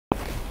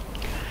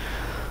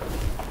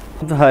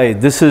Hi,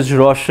 this is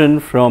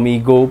Roshan from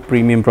Ego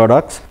Premium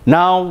Products.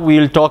 Now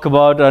we'll talk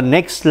about our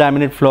next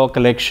laminate floor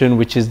collection,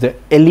 which is the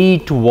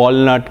Elite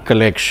Walnut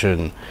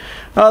collection.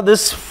 Now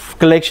this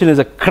collection is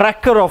a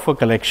cracker of a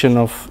collection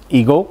of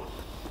Ego.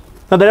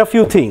 Now there are a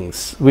few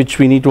things which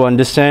we need to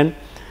understand.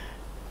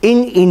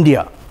 In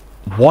India,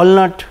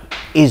 walnut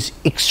is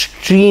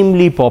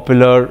extremely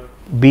popular,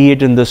 be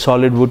it in the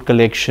solid wood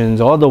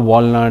collections or the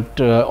walnut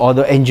or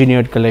the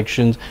engineered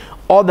collections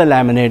or the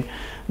laminate.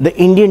 The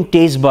Indian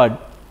taste bud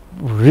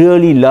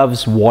really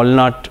loves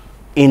walnut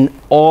in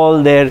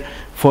all their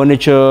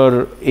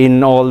furniture,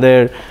 in all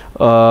their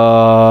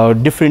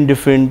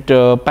different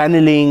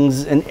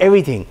panelings and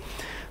everything.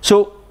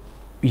 So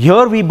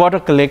here we bought a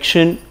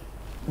collection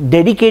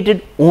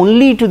dedicated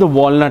only to the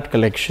walnut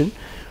collection,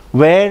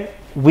 where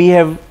we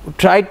have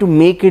tried to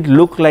make it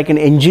look like an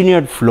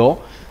engineered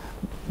floor.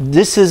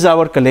 This is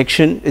our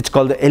collection. It's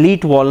called the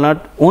Elite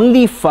Walnut.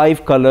 Only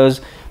 5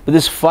 colors, but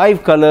this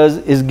 5 colors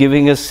is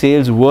giving us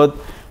sales worth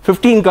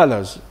 15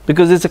 colors,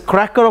 because it's a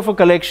cracker of a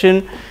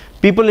collection.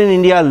 People in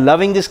India are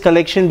loving this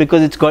collection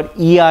because it's got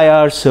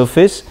EIR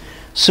surface,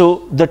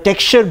 so the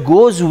texture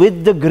goes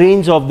with the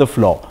grains of the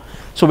floor.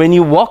 So when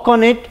you walk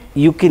on it,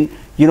 you can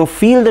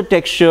feel the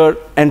texture,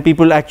 and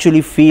people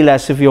actually feel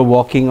as if you're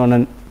walking on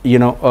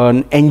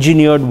an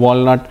engineered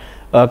walnut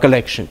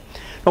collection.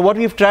 Now what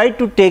we've tried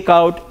to take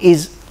out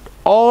is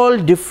all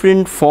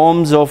different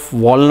forms of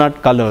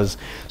walnut colors.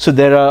 So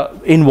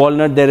in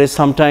walnut there is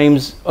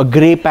sometimes a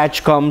gray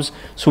patch comes,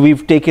 so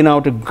we've taken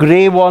out a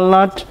gray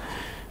walnut,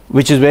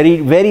 which is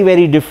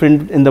very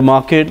different in the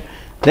market.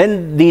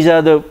 Then these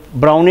are the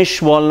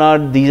brownish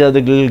walnut, these are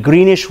the little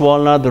greenish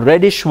walnut, the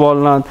reddish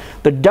walnut,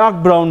 the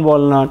dark brown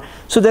walnut.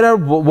 So there are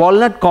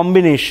walnut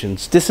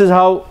combinations. This is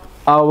how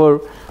our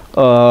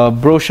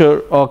brochure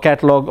or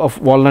catalog of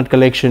walnut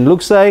collection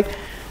looks like,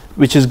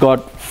 which has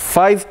got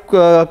 5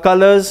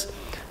 colors.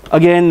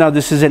 Again, now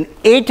this is an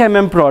 8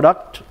 mm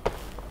product,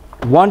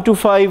 1 to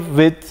 5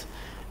 width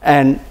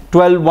and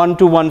 1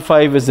 to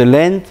 1.5 is the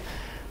length,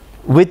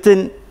 with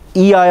an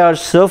EIR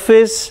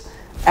surface,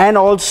 and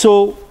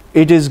also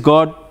it has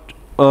got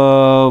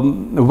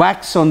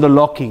wax on the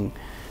locking.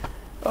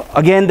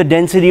 Again, the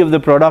density of the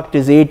product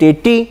is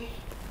 880.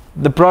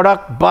 The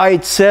product by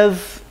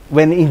itself,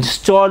 when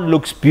installed,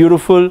 looks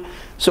beautiful.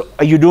 So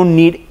you don't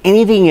need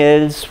anything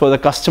else for the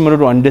customer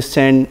to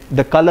understand.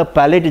 The color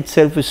palette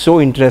itself is so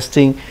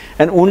interesting,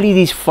 and only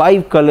these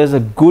 5 colors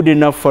are good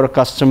enough for a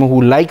customer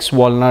who likes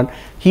walnut.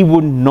 He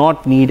would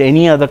not need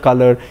any other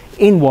color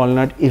in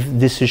walnut if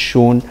this is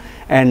shown,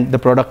 and the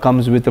product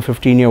comes with a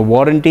 15-year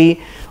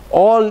warranty.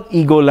 All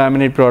Ego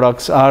laminate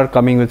products are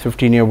coming with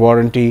 15-year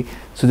warranty.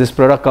 So this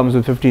product comes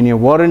with 15-year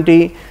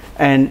warranty,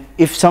 and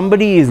if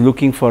somebody is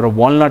looking for a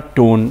walnut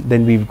tone,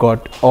 then we've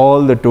got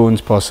all the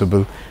tones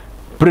possible.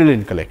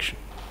 Brilliant collection.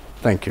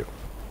 Thank you.